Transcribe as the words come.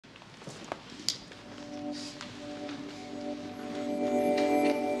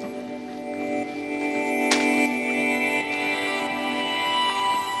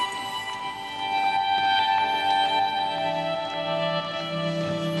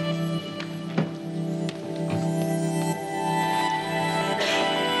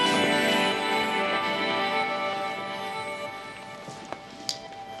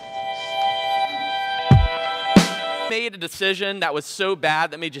made a decision that was so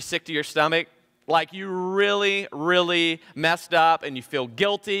bad that made you sick to your stomach? Like you really, really messed up and you feel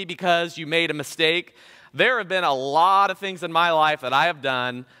guilty because you made a mistake? There have been a lot of things in my life that I have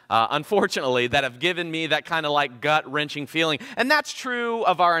done, unfortunately, that have given me that kind of like gut-wrenching feeling. And that's true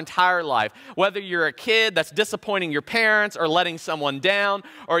of our entire life. Whether you're a kid that's disappointing your parents or letting someone down,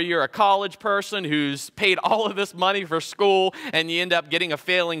 or you're a college person who's paid all of this money for school and you end up getting a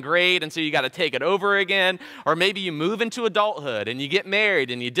failing grade and so you got to take it over again. Or maybe you move into adulthood and you get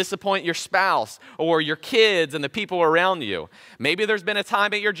married and you disappoint your spouse or your kids and the people around you. Maybe there's been a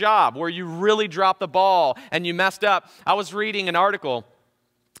time at your job where you really dropped the ball and you messed up. I was reading an article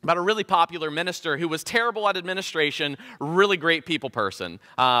about a really popular minister who was terrible at administration, really great people person,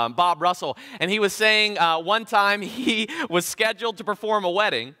 Bob Russell. And he was saying one time he was scheduled to perform a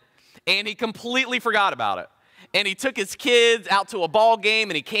wedding, and he completely forgot about it. And he took his kids out to a ball game,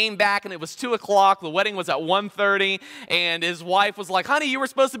 and he came back, and it was 2 o'clock. The wedding was at 1:30, and his wife was like, honey, you were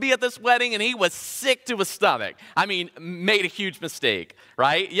supposed to be at this wedding, and he was sick to his stomach. I mean, made a huge mistake,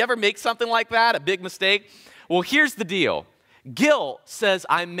 right? You ever make something like that, a big mistake? Well, here's the deal. Guilt says,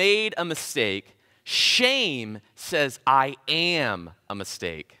 I made a mistake. Shame says, I am a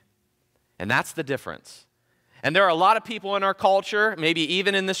mistake. And that's the difference. And there are a lot of people in our culture, maybe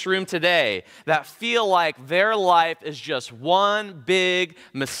even in this room today, that feel like their life is just one big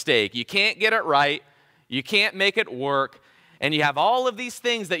mistake. You can't get it right. You can't make it work. And you have all of these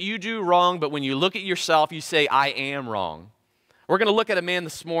things that you do wrong, but when you look at yourself, you say, I am wrong. We're going to look at a man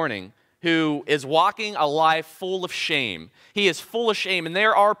this morning who is walking a life full of shame. He is full of shame, and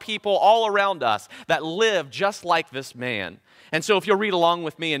there are people all around us that live just like this man. And so if you'll read along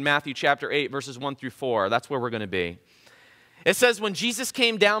with me in Matthew chapter 8, verses 1 through 4, that's where we're going to be. It says, when Jesus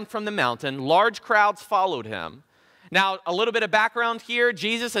came down from the mountain, large crowds followed him. Now, a little bit of background here.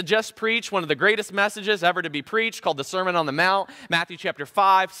 Jesus had just preached one of the greatest messages ever to be preached called the Sermon on the Mount, Matthew chapter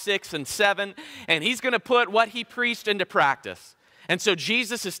 5, 6, and 7. And he's going to put what he preached into practice. And so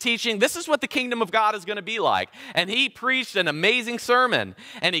Jesus is teaching, this is what the kingdom of God is going to be like. And he preached an amazing sermon.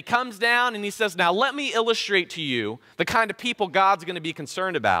 And he comes down and he says, now let me illustrate to you the kind of people God's going to be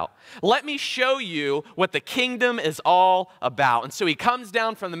concerned about. Let me show you what the kingdom is all about. And so he comes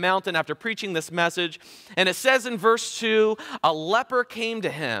down from the mountain after preaching this message. And it says in verse 2, a leper came to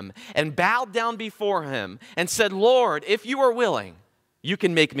him and bowed down before him and said, Lord, if you are willing, you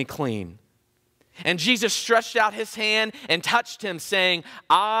can make me clean. And Jesus stretched out his hand and touched him, saying,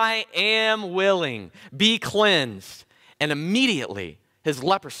 I am willing, be cleansed. And immediately his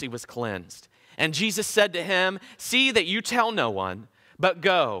leprosy was cleansed. And Jesus said to him, see that you tell no one, but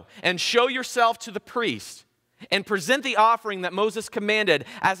go and show yourself to the priest and present the offering that Moses commanded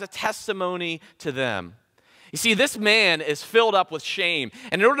as a testimony to them. You see, this man is filled up with shame.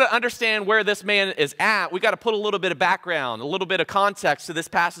 And in order to understand where this man is at, we got to put a little bit of background, a little bit of context to this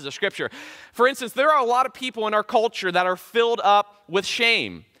passage of Scripture. For instance, there are a lot of people in our culture that are filled up with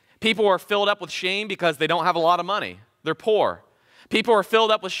shame. People are filled up with shame because they don't have a lot of money. They're poor. People are filled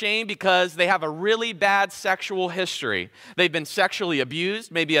up with shame because they have a really bad sexual history. They've been sexually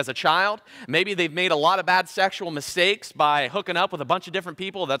abused, maybe as a child. Maybe they've made a lot of bad sexual mistakes by hooking up with a bunch of different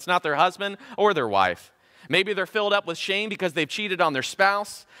people that's not their husband or their wife. Maybe they're filled up with shame because they've cheated on their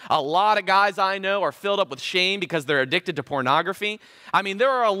spouse. A lot of guys I know are filled up with shame because they're addicted to pornography. I mean, there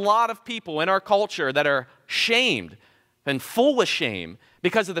are a lot of people in our culture that are shamed and full of shame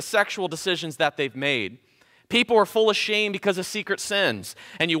because of the sexual decisions that they've made. People are full of shame because of secret sins.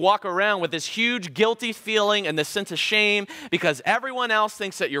 And you walk around with this huge guilty feeling and this sense of shame because everyone else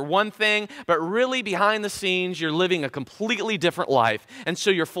thinks that you're one thing, but really behind the scenes, you're living a completely different life. And so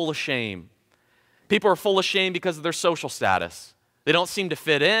you're full of shame. People are full of shame because of their social status. They don't seem to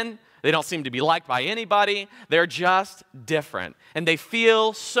fit in. They don't seem to be liked by anybody. They're just different. And they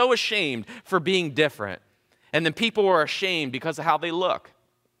feel so ashamed for being different. And then people are ashamed because of how they look.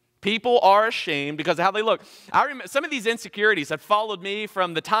 People are ashamed because of how they look. I remember some of these insecurities have followed me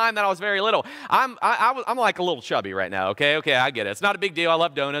from the time that I was very little. I'm like a little chubby right now, okay? Okay, I get it. It's not a big deal. I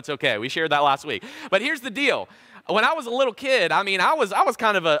love donuts. Okay, we shared that last week. But here's the deal. When I was a little kid, I mean, I was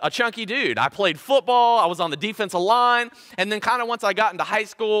kind of a chunky dude. I played football. I was on the defensive line. And then kind of once I got into high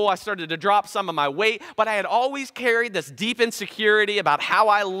school, I started to drop some of my weight. But I had always carried this deep insecurity about how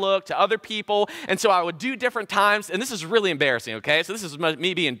I looked to other people. And so I would do different times. And this is really embarrassing, okay? So this is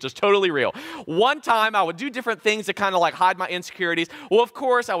me being just totally real. One time, I would do different things to kind of like hide my insecurities. Well, of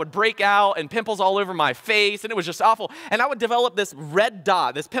course, I would break out and pimples all over my face. And it was just awful. And I would develop this red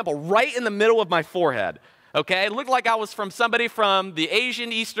dot, this pimple right in the middle of my forehead. Okay, it looked like I was from somebody from the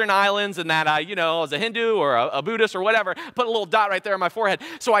Asian Eastern Islands and that I was a Hindu or a Buddhist or whatever. Put a little dot right there on my forehead.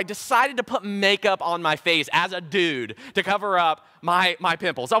 So I decided to put makeup on my face as a dude to cover up my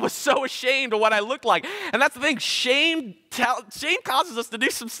pimples. I was so ashamed of what I looked like. And that's the thing, shame causes us to do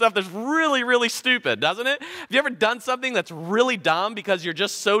some stuff that's really, really stupid, doesn't it? Have you ever done something that's really dumb because you're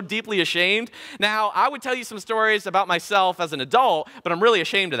just so deeply ashamed? Now, I would tell you some stories about myself as an adult, but I'm really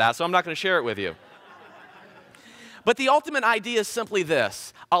ashamed of that, so I'm not going to share it with you. But the ultimate idea is simply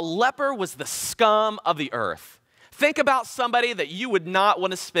this. A leper was the scum of the earth. Think about somebody that you would not want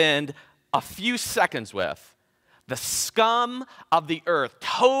to spend a few seconds with. The scum of the earth.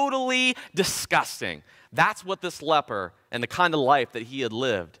 Totally disgusting. That's what this leper and the kind of life that he had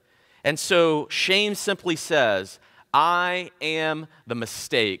lived. And so shame simply says, I am the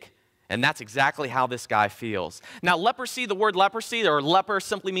mistake. And that's exactly how this guy feels. Now, leprosy, the word leprosy or leper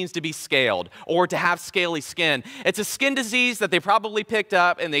simply means to be scaled or to have scaly skin. It's a skin disease that they probably picked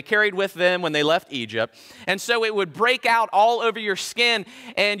up and they carried with them when they left Egypt. And so it would break out all over your skin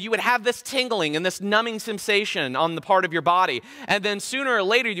and you would have this tingling and this numbing sensation on the part of your body. And then sooner or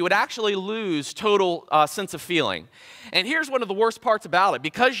later, you would actually lose total sense of feeling. And here's one of the worst parts about it.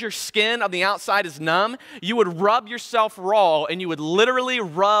 Because your skin on the outside is numb, you would rub yourself raw and you would literally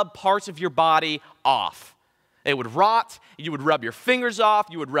rub parts of your body off. It would rot, you would rub your fingers off,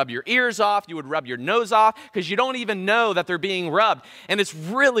 you would rub your ears off, you would rub your nose off because you don't even know that they're being rubbed. And it's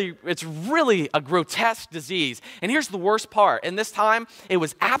really a grotesque disease. And here's the worst part. And this time, it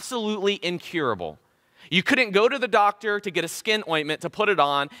was absolutely incurable. You couldn't go to the doctor to get a skin ointment to put it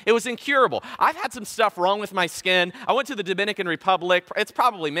on. It was incurable. I've had some stuff wrong with my skin. I went to the Dominican Republic. It's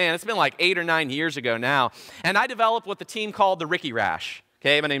been like 8 or 9 years ago now. And I developed what the team called the Ricky rash.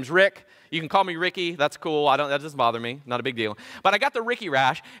 Okay, my name's Rick. You can call me Ricky. That's cool. That doesn't bother me. Not a big deal. But I got the Ricky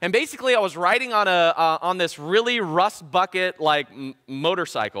rash, and basically I was riding on this really rust bucket like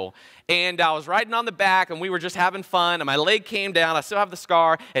motorcycle, and I was riding on the back, and we were just having fun. And my leg came down. I still have the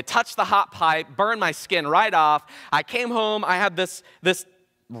scar. It touched the hot pipe, burned my skin right off. I came home. I had this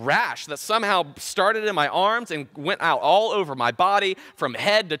rash that somehow started in my arms and went out all over my body from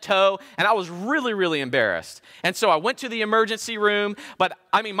head to toe, and I was really, really embarrassed. And so I went to the emergency room, but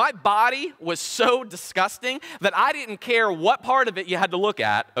I mean, my body was so disgusting that I didn't care what part of it you had to look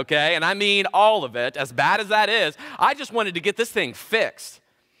at, okay? And I mean all of it, as bad as that is. I just wanted to get this thing fixed.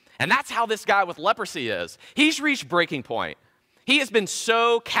 And that's how this guy with leprosy is. He's reached breaking point. He has been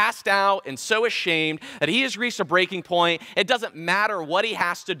so cast out and so ashamed that he has reached a breaking point. It doesn't matter what he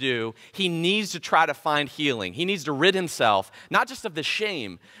has to do. He needs to try to find healing. He needs to rid himself, not just of the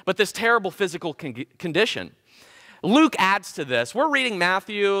shame, but this terrible physical condition. Luke adds to this. We're reading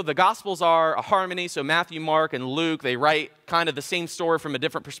Matthew. The Gospels are a harmony, so Matthew, Mark, and Luke, they write kind of the same story from a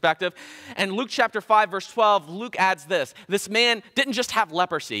different perspective. And Luke chapter 5, verse 12, Luke adds this. This man didn't just have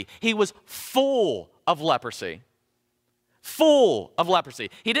leprosy. He was full of leprosy. Full of leprosy.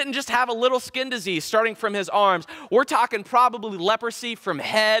 He didn't just have a little skin disease starting from his arms. We're talking probably leprosy from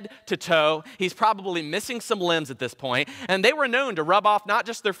head to toe. He's probably missing some limbs at this point. And they were known to rub off not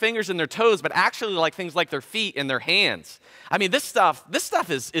just their fingers and their toes, but actually like things like their feet and their hands. I mean, this stuff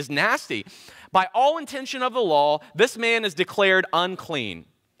is nasty. By all intention of the law, this man is declared unclean.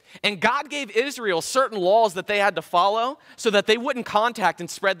 And God gave Israel certain laws that they had to follow so that they wouldn't contact and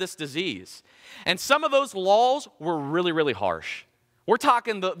spread this disease. And some of those laws were really, really harsh. We're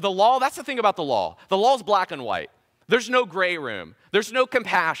talking the law, that's the thing about the law. The law is black and white. There's no gray room. There's no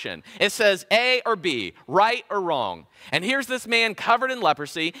compassion. It says A or B, right or wrong. And here's this man covered in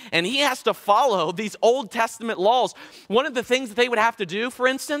leprosy, and he has to follow these Old Testament laws. One of the things that they would have to do, for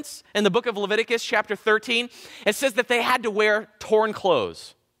instance, in the book of Leviticus chapter 13, it says that they had to wear torn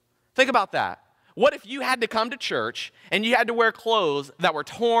clothes. Think about that. What if you had to come to church and you had to wear clothes that were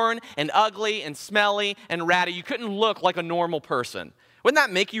torn and ugly and smelly and ratty? You couldn't look like a normal person. Wouldn't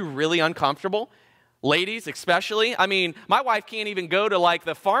that make you really uncomfortable? Ladies, especially. I mean, my wife can't even go to like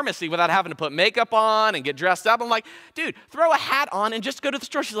the pharmacy without having to put makeup on and get dressed up. I'm like, dude, throw a hat on and just go to the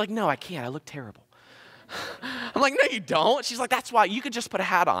store. She's like, no, I can't. I look terrible. I'm like, no, you don't. She's like, that's why you could just put a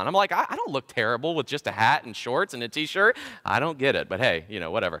hat on. I'm like, I don't look terrible with just a hat and shorts and a t-shirt. I don't get it, but hey,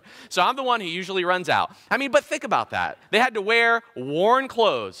 whatever. So I'm the one who usually runs out. I mean, but think about that. They had to wear worn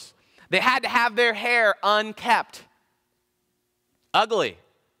clothes. They had to have their hair unkept. Ugly.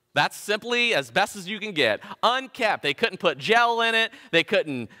 That's simply as best as you can get. Unkept. They couldn't put gel in it. They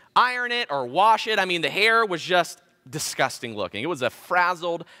couldn't iron it or wash it. I mean, the hair was just disgusting looking. It was a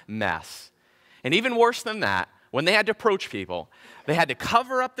frazzled mess. And even worse than that, when they had to approach people, they had to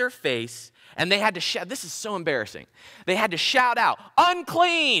cover up their face and they had to shout. This is so embarrassing. They had to shout out,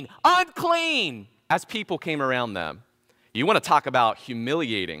 unclean, unclean, as people came around them. You want to talk about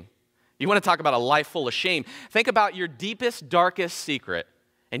humiliating. You want to talk about a life full of shame. Think about your deepest, darkest secret,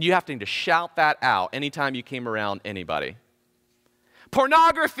 and you having to shout that out anytime you came around anybody.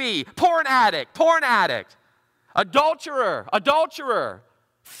 Pornography, porn addict, adulterer,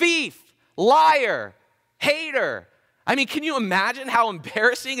 thief, liar, hater. I mean, can you imagine how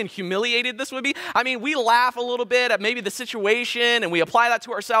embarrassing and humiliated this would be? I mean, we laugh a little bit at maybe the situation and we apply that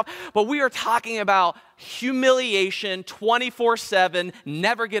to ourselves, but we are talking about humiliation 24/7,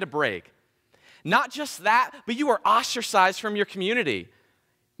 never get a break. Not just that, but you are ostracized from your community.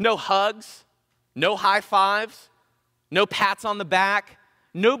 No hugs, no high fives, no pats on the back.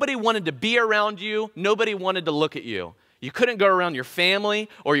 Nobody wanted to be around you. Nobody wanted to look at you. You couldn't go around your family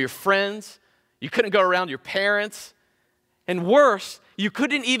or your friends. You couldn't go around your parents. And worse, you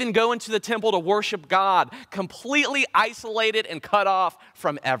couldn't even go into the temple to worship God, completely isolated and cut off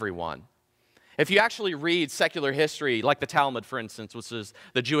from everyone. If you actually read secular history, like the Talmud, for instance, which is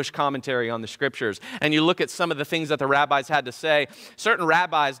the Jewish commentary on the scriptures, and you look at some of the things that the rabbis had to say, certain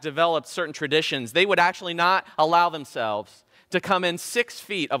rabbis developed certain traditions. They would actually not allow themselves to come in 6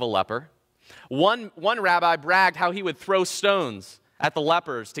 feet of a leper. One rabbi bragged how he would throw stones at the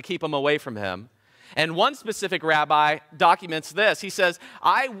lepers to keep them away from him. And one specific rabbi documents this. He says,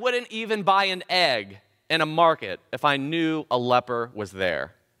 I wouldn't even buy an egg in a market if I knew a leper was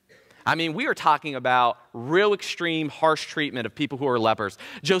there. I mean, we are talking about real extreme, harsh treatment of people who are lepers.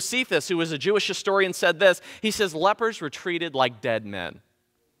 Josephus, who was a Jewish historian, said this. He says, lepers were treated like dead men.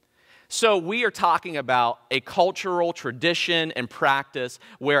 So we are talking about a cultural tradition and practice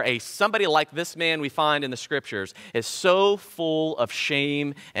where somebody like this man we find in the scriptures is so full of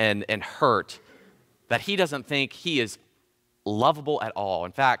shame and hurt that he doesn't think he is lovable at all.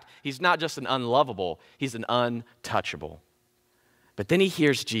 In fact, he's not just an unlovable, he's an untouchable. But then he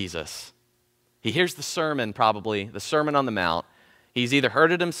hears Jesus. He hears the sermon, probably, the Sermon on the Mount. He's either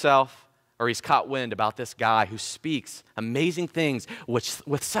heard it himself or he's caught wind about this guy who speaks amazing things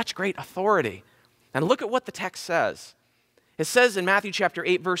with such great authority. And look at what the text says. It says in Matthew chapter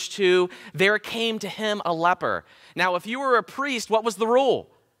 8, verse 2, there came to him a leper. Now, if you were a priest, what was the rule?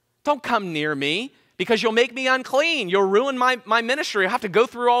 Don't come near me, because you'll make me unclean. You'll ruin my ministry. I'll have to go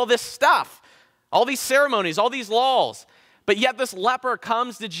through all this stuff, all these ceremonies, all these laws. But yet this leper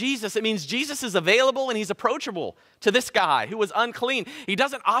comes to Jesus. It means Jesus is available and he's approachable to this guy who was unclean. He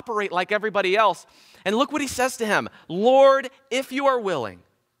doesn't operate like everybody else. And look what he says to him. Lord, if you are willing,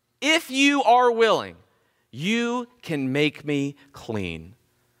 you can make me clean.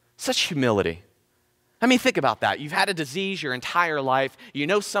 Such humility. I mean, think about that. You've had a disease your entire life. You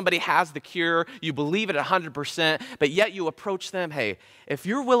know somebody has the cure. You believe it 100%, but yet you approach them, hey, if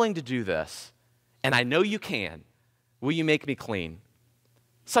you're willing to do this, and I know you can, will you make me clean?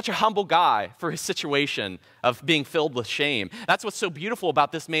 Such a humble guy for his situation of being filled with shame. That's what's so beautiful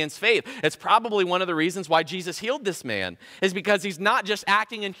about this man's faith. It's probably one of the reasons why Jesus healed this man, is because he's not just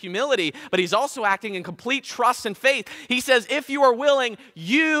acting in humility, but he's also acting in complete trust and faith. He says, if you are willing,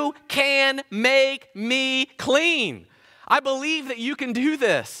 you can make me clean. I believe that you can do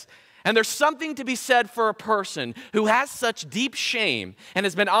this. And there's something to be said for a person who has such deep shame and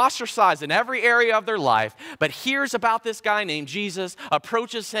has been ostracized in every area of their life, but hears about this guy named Jesus,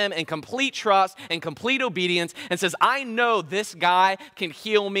 approaches him in complete trust and complete obedience, and says, I know this guy can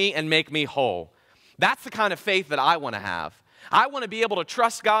heal me and make me whole. That's the kind of faith that I want to have. I want to be able to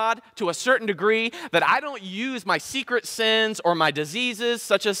trust God to a certain degree that I don't use my secret sins or my diseases,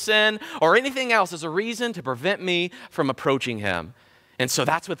 such as sin, or anything else as a reason to prevent me from approaching him. And so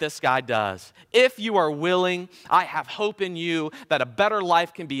that's what this guy does. If you are willing, I have hope in you that a better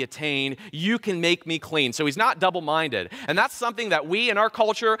life can be attained. You can make me clean. So he's not double-minded. And that's something that we in our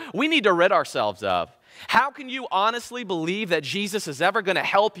culture, we need to rid ourselves of. How can you honestly believe that Jesus is ever going to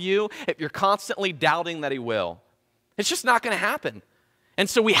help you if you're constantly doubting that he will? It's just not going to happen. And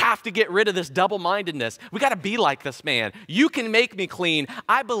so we have to get rid of this double-mindedness. We got to be like this man. You can make me clean.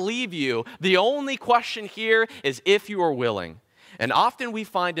 I believe you. The only question here is if you are willing. And often we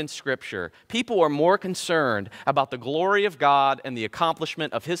find in Scripture, people are more concerned about the glory of God and the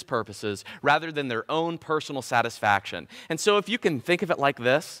accomplishment of his purposes rather than their own personal satisfaction. And so if you can think of it like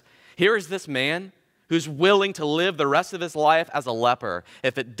this, here is this man who's willing to live the rest of his life as a leper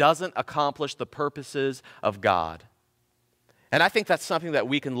if it doesn't accomplish the purposes of God. And I think that's something that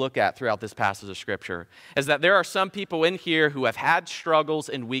we can look at throughout this passage of Scripture, is that there are some people in here who have had struggles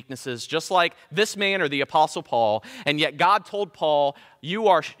and weaknesses, just like this man or the Apostle Paul, and yet God told Paul, you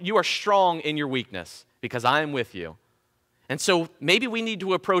are strong in your weakness because I am with you. And so maybe we need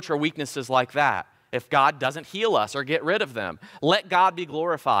to approach our weaknesses like that if God doesn't heal us or get rid of them. Let God be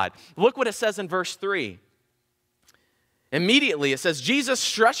glorified. Look what it says in verse 3. Immediately, it says, Jesus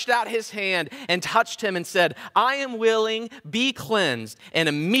stretched out his hand and touched him and said, I am willing, be cleansed. And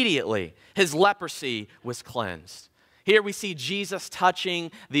immediately, his leprosy was cleansed. Here we see Jesus touching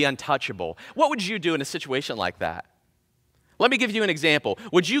the untouchable. What would you do in a situation like that? Let me give you an example.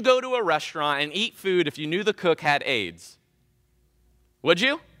 Would you go to a restaurant and eat food if you knew the cook had AIDS? Would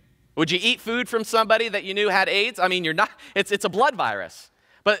you? Would you eat food from somebody that you knew had AIDS? I mean, it's a blood virus.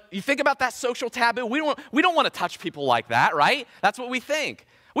 But you think about that social taboo. We don't want to touch people like that, right? That's what we think.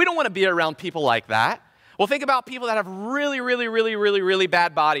 We don't want to be around people like that. Well, think about people that have really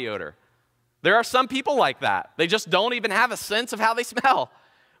bad body odor. There are some people like that. They just don't even have a sense of how they smell.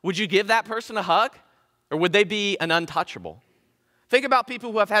 Would you give that person a hug? Or would they be an untouchable? Think about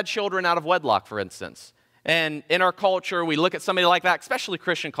people who have had children out of wedlock, for instance. And in our culture, we look at somebody like that, especially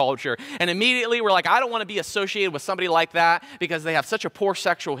Christian culture, and immediately we're like, I don't want to be associated with somebody like that because they have such a poor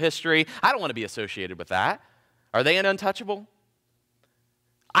sexual history. I don't want to be associated with that. Are they an untouchable?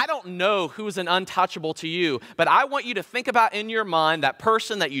 I don't know who's an untouchable to you, but I want you to think about in your mind that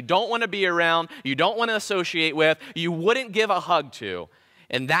person that you don't want to be around, you don't want to associate with, you wouldn't give a hug to,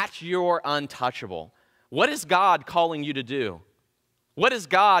 and that's your untouchable. What is God calling you to do? What is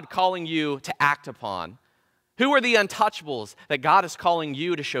God calling you to act upon? Who are the untouchables that God is calling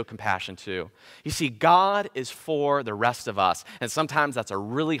you to show compassion to? You see, God is for the rest of us, and sometimes that's a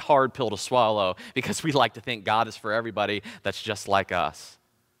really hard pill to swallow because we like to think God is for everybody that's just like us.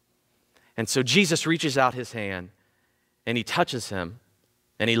 And so Jesus reaches out his hand, and he touches him,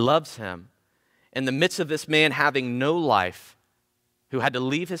 and he loves him. In the midst of this man having no life, who had to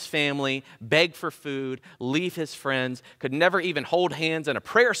leave his family, beg for food, leave his friends, could never even hold hands in a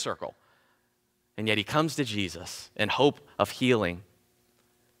prayer circle. And yet he comes to Jesus in hope of healing.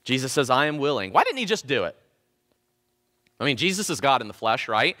 Jesus says, I am willing. Why didn't he just do it? I mean, Jesus is God in the flesh,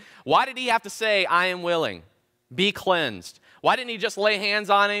 right? Why did he have to say, I am willing, be cleansed? Why didn't he just lay hands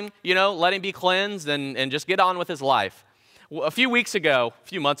on him, let him be cleansed and just get on with his life? A few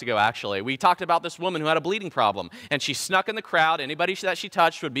months ago actually, we talked about this woman who had a bleeding problem, and she snuck in the crowd. Anybody that she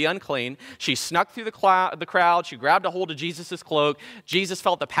touched would be unclean. She snuck through the crowd. She grabbed a hold of Jesus' cloak. Jesus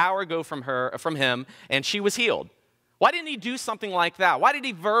felt the power go from him, and she was healed. Why didn't he do something like that? Why did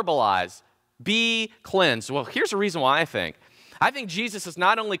he verbalize, be cleansed? Well, here's the reason why I think. I think Jesus is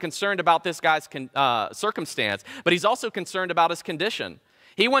not only concerned about this guy's circumstance, but he's also concerned about his condition.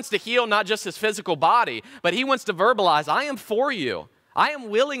 He wants to heal not just his physical body, but he wants to verbalize, I am for you. I am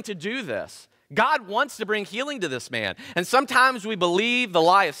willing to do this. God wants to bring healing to this man. And sometimes we believe the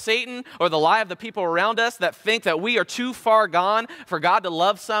lie of Satan or the lie of the people around us that think that we are too far gone for God to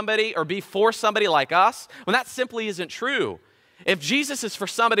love somebody or be for somebody like us, when that simply isn't true. If Jesus is for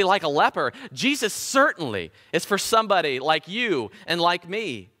somebody like a leper, Jesus certainly is for somebody like you and like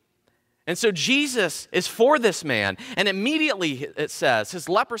me. And so Jesus is for this man, and immediately it says his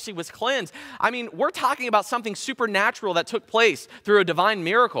leprosy was cleansed. I mean, we're talking about something supernatural that took place through a divine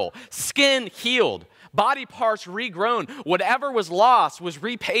miracle. Skin healed, body parts regrown, whatever was lost was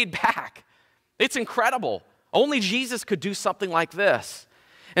repaid back. It's incredible. Only Jesus could do something like this.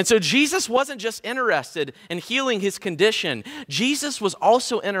 And so Jesus wasn't just interested in healing his condition. Jesus was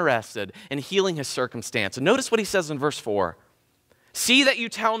also interested in healing his circumstance. And notice what he says in verse 4. See that you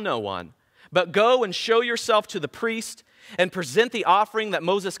tell no one, but go and show yourself to the priest and present the offering that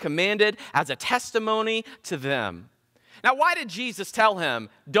Moses commanded as a testimony to them. Now, why did Jesus tell him,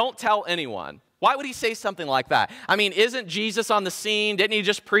 don't tell anyone? Why would he say something like that? I mean, isn't Jesus on the scene? Didn't he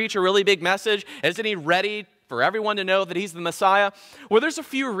just preach a really big message? Isn't he ready for everyone to know that he's the Messiah? Well, there's a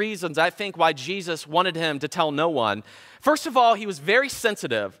few reasons, I think, why Jesus wanted him to tell no one. First of all, he was very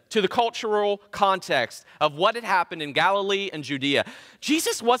sensitive to the cultural context of what had happened in Galilee and Judea.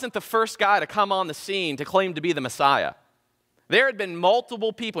 Jesus wasn't the first guy to come on the scene to claim to be the Messiah. There had been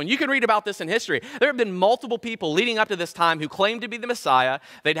multiple people, and you can read about this in history. There had been multiple people leading up to this time who claimed to be the Messiah.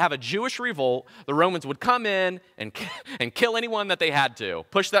 They'd have a Jewish revolt. The Romans would come in and kill anyone that they had to,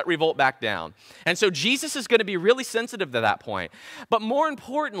 push that revolt back down. And so Jesus is going to be really sensitive to that point. But more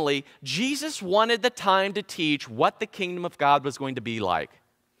importantly, Jesus wanted the time to teach what the kingdom of God was going to be like.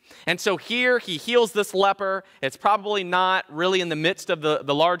 And so here he heals this leper. It's probably not really in the midst of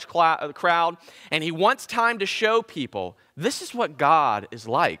the large crowd. And he wants time to show people, this is what God is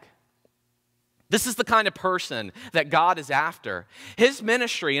like. This is the kind of person that God is after. His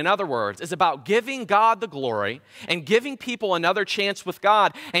ministry, in other words, is about giving God the glory and giving people another chance with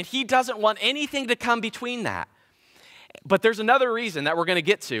God. And he doesn't want anything to come between that. But there's another reason that we're going to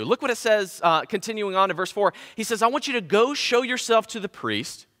get to. Look what it says, continuing on in verse 4. He says, I want you to go show yourself to the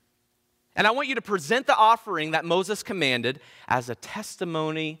priest And I want you to present the offering that Moses commanded as a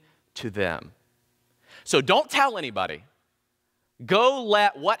testimony to them. So don't tell anybody. Go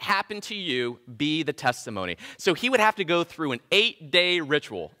let what happened to you be the testimony. So he would have to go through an 8-day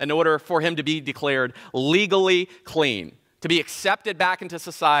ritual in order for him to be declared legally clean, to be accepted back into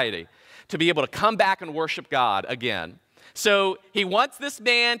society, to be able to come back and worship God again. So he wants this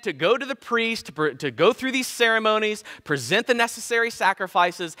man to go to the priest, to go through these ceremonies, present the necessary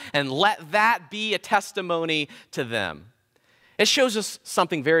sacrifices, and let that be a testimony to them. It shows us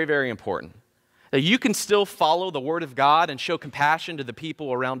something very, very important. That you can still follow the Word of God and show compassion to the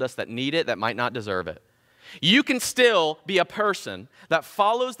people around us that need it, that might not deserve it. You can still be a person that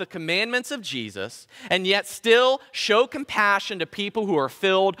follows the commandments of Jesus and yet still show compassion to people who are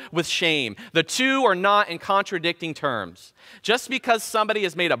filled with shame. The two are not in contradicting terms. Just because somebody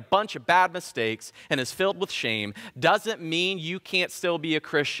has made a bunch of bad mistakes and is filled with shame doesn't mean you can't still be a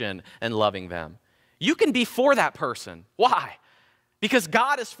Christian and loving them. You can be for that person. Why? Because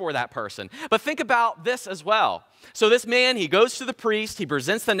God is for that person. But think about this as well. So this man, he goes to the priest, he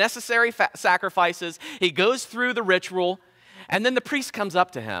presents the necessary sacrifices, he goes through the ritual, and then the priest comes up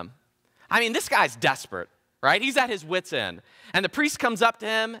to him. I mean, this guy's desperate, right? He's at his wit's end. And the priest comes up to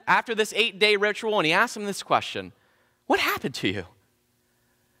him after this 8-day ritual, and he asks him this question: what happened to you?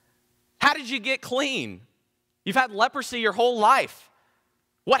 How did you get clean? You've had leprosy your whole life.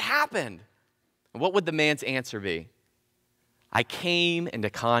 What happened? And what would the man's answer be? I came into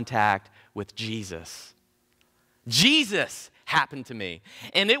contact with Jesus. Jesus happened to me.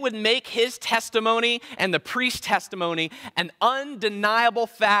 And it would make his testimony and the priest's testimony an undeniable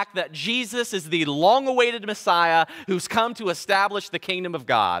fact that Jesus is the long-awaited Messiah who's come to establish the kingdom of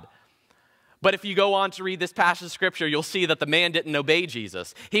God. But if you go on to read this passage of Scripture, you'll see that the man didn't obey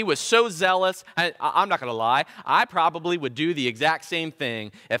Jesus. He was so zealous. I'm not going to lie. I probably would do the exact same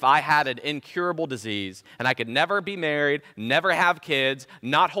thing if I had an incurable disease and I could never be married, never have kids,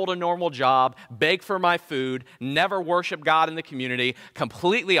 not hold a normal job, beg for my food, never worship God in the community,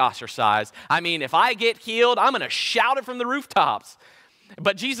 completely ostracized. I mean, if I get healed, I'm going to shout it from the rooftops.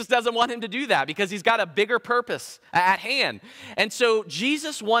 But Jesus doesn't want him to do that because he's got a bigger purpose at hand. And so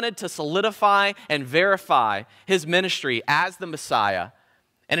Jesus wanted to solidify and verify his ministry as the Messiah.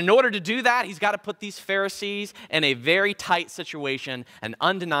 And in order to do that, he's got to put these Pharisees in a very tight situation, an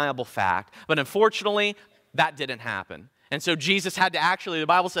undeniable fact. But unfortunately, that didn't happen. And so Jesus had to actually, the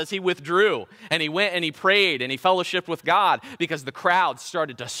Bible says, he withdrew and he went and he prayed and he fellowshiped with God because the crowd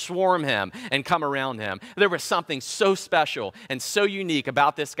started to swarm him and come around him. There was something so special and so unique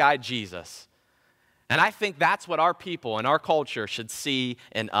about this guy, Jesus. And I think that's what our people and our culture should see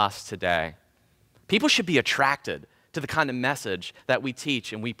in us today. People should be attracted to the kind of message that we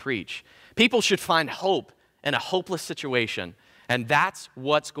teach and we preach. People should find hope in a hopeless situation. And that's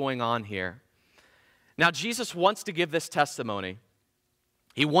what's going on here. Now, Jesus wants to give this testimony.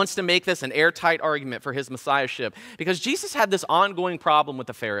 He wants to make this an airtight argument for his messiahship because Jesus had this ongoing problem with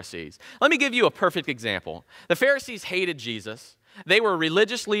the Pharisees. Let me give you a perfect example. The Pharisees hated Jesus. They were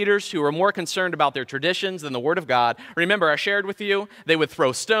religious leaders who were more concerned about their traditions than the Word of God. Remember, I shared with you, they would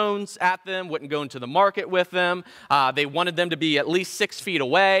throw stones at them, wouldn't go into the market with them. They wanted them to be at least 6 feet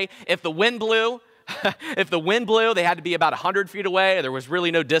away. If the wind blew, they had to be about 100 feet away. There was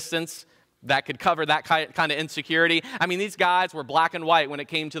really no distance that could cover that kind of insecurity. I mean, these guys were black and white when it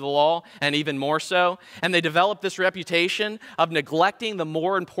came to the law, and even more so. And they developed this reputation of neglecting the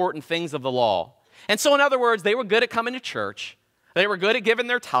more important things of the law. And so, in other words, they were good at coming to church. They were good at giving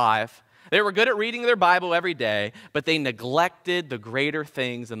their tithe. They were good at reading their Bible every day, but they neglected the greater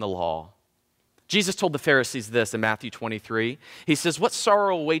things in the law. Jesus told the Pharisees this in Matthew 23. He says, "What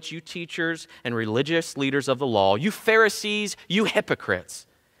sorrow awaits you teachers and religious leaders of the law, you Pharisees, you hypocrites!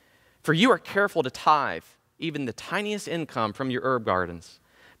 For you are careful to tithe even the tiniest income from your herb gardens,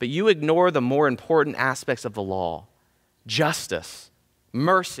 but you ignore the more important aspects of the law: justice,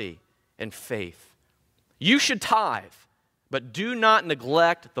 mercy, and faith. You should tithe, but do not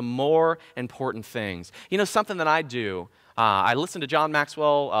neglect the more important things." You know, something that I do, I listen to John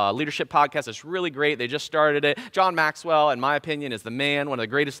Maxwell Leadership Podcast. It's really great. They just started it. John Maxwell, in my opinion, is the man, one of the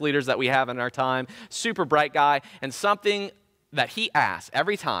greatest leaders that we have in our time. Super bright guy. And something that he asks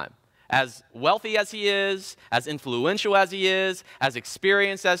every time, as wealthy as he is, as influential as he is, as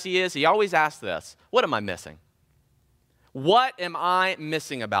experienced as he is, he always asks this: what am I missing? What am I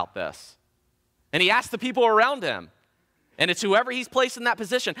missing about this? And he asks the people around him. And it's whoever he's placed in that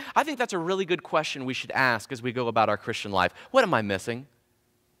position. I think that's a really good question we should ask as we go about our Christian life. What am I missing?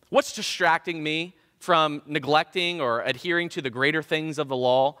 What's distracting me from neglecting or adhering to the greater things of the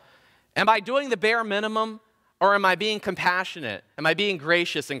law? Am I doing the bare minimum, Or am I being compassionate? Am I being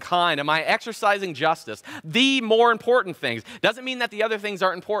gracious and kind? Am I exercising justice? The more important things. Doesn't mean that the other things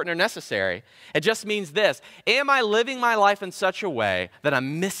aren't important or necessary. It just means this. Am I living my life in such a way that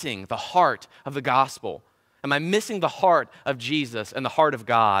I'm missing the heart of the gospel? Am I missing the heart of Jesus and the heart of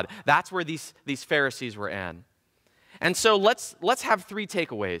God? That's where these Pharisees were in. And so let's have 3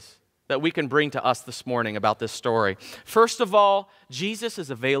 takeaways that we can bring to us this morning about this story. First of all, Jesus is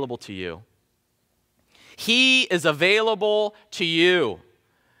available to you. He is available to you.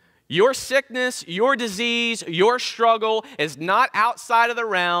 Your sickness, your disease, your struggle is not outside of the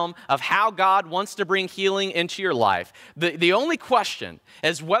realm of how God wants to bring healing into your life. The only question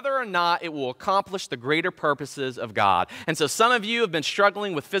is whether or not it will accomplish the greater purposes of God. And so some of you have been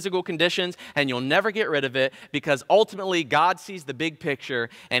struggling with physical conditions, and you'll never get rid of it because ultimately God sees the big picture,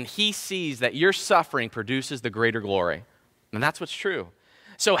 and He sees that your suffering produces the greater glory. And that's what's true.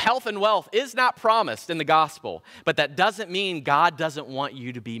 So health and wealth is not promised in the gospel, but that doesn't mean God doesn't want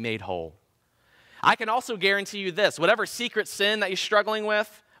you to be made whole. I can also guarantee you this, whatever secret sin that you're struggling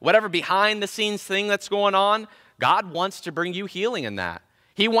with, whatever behind the scenes thing that's going on, God wants to bring you healing in that.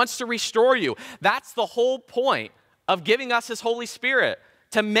 He wants to restore you. That's the whole point of giving us His Holy Spirit,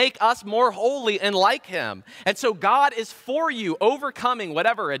 to make us more holy and like Him. And so God is for you overcoming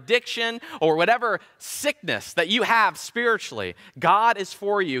whatever addiction or whatever sickness that you have spiritually. God is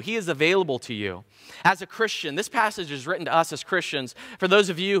for you. He is available to you. As a Christian, this passage is written to us as Christians. For those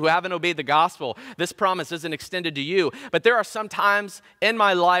of you who haven't obeyed the gospel, this promise isn't extended to you. But there are some times in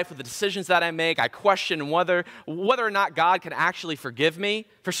my life with the decisions that I make, I question whether or not God can actually forgive me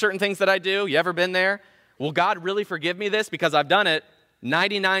for certain things that I do. You ever been there? Will God really forgive me this because I've done it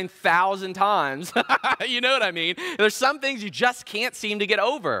 99,000 times? You know what I mean? There's some things you just can't seem to get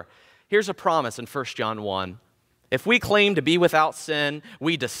over. Here's a promise in 1 John 1. If we claim to be without sin,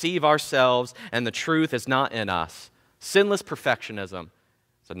 we deceive ourselves and the truth is not in us. Sinless perfectionism.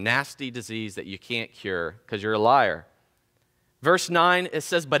 It's a nasty disease that you can't cure because you're a liar. Verse 9, it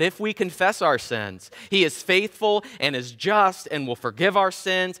says, but if we confess our sins, He is faithful and is just and will forgive our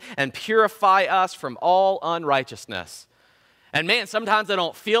sins and purify us from all unrighteousness. And man, sometimes I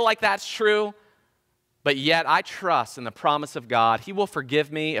don't feel like that's true, but yet I trust in the promise of God. He will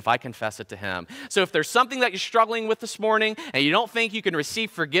forgive me if I confess it to Him. So if there's something that you're struggling with this morning and you don't think you can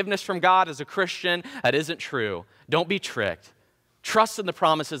receive forgiveness from God as a Christian, that isn't true. Don't be tricked. Trust in the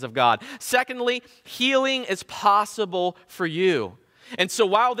promises of God. Secondly, healing is possible for you. And so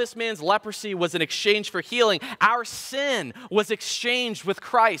while this man's leprosy was in exchange for healing, our sin was exchanged with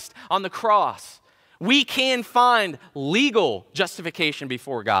Christ on the cross. We can find legal justification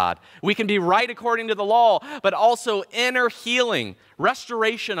before God. We can be right according to the law, but also inner healing,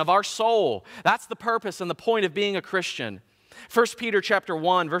 restoration of our soul. That's the purpose and the point of being a Christian. 1 Peter chapter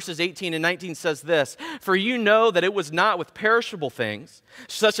 1, verses 18 and 19 says this, for you know that it was not with perishable things,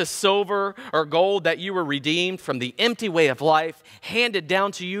 such as silver or gold, that you were redeemed from the empty way of life handed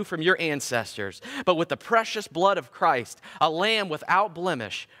down to you from your ancestors, but with the precious blood of Christ, a lamb without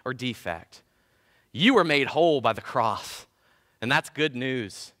blemish or defect. You were made whole by the cross, and that's good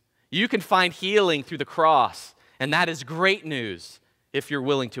news. You can find healing through the cross, and that is great news if you're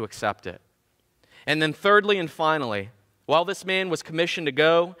willing to accept it. And then thirdly and finally, while this man was commissioned to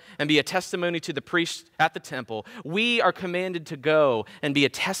go and be a testimony to the priest at the temple, we are commanded to go and be a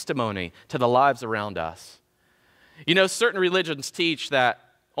testimony to the lives around us. You know, certain religions teach that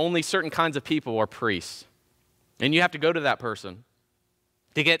only certain kinds of people are priests, and you have to go to that person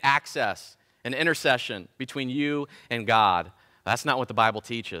to get access, an intercession between you and God. That's not what the Bible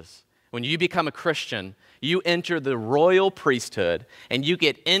teaches. When you become a Christian, you enter the royal priesthood and you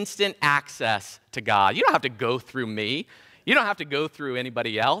get instant access to God. You don't have to go through me. You don't have to go through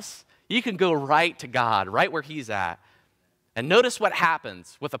anybody else. You can go right to God, right where He's at. And notice what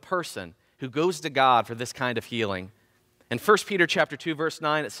happens with a person who goes to God for this kind of healing. In 1 Peter chapter 2, verse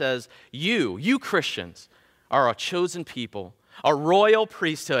 9, it says, you Christians are a chosen people, a royal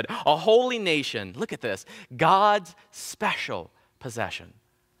priesthood, a holy nation. Look at this, God's special possession.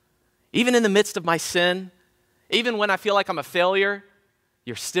 Even in the midst of my sin, even when I feel like I'm a failure,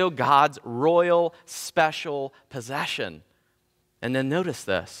 you're still God's royal special possession. And then notice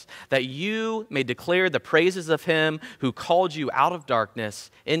this, that you may declare the praises of Him who called you out of darkness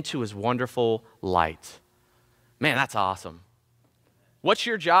into His wonderful light. Man, that's awesome. What's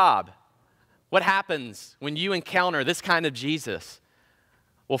your job? What happens when you encounter this kind of Jesus?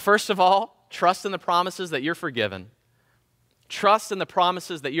 Well, first of all, trust in the promises that you're forgiven. Trust in the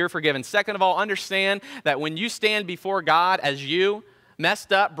promises that you're forgiven. Second of all, understand that when you stand before God as you,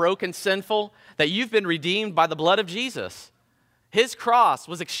 messed up, broken, sinful, that you've been redeemed by the blood of Jesus. His cross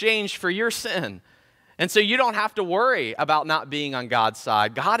was exchanged for your sin. And so you don't have to worry about not being on God's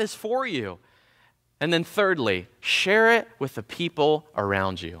side. God is for you. And then thirdly, share it with the people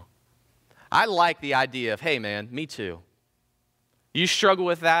around you. I like the idea of, hey man, me too. You struggle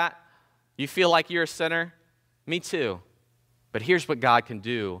with that? You feel like you're a sinner? Me too. But here's what God can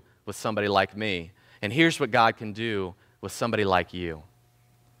do with somebody like me. And here's what God can do with somebody like you.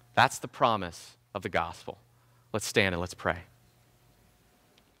 That's the promise of the gospel. Let's stand and let's pray.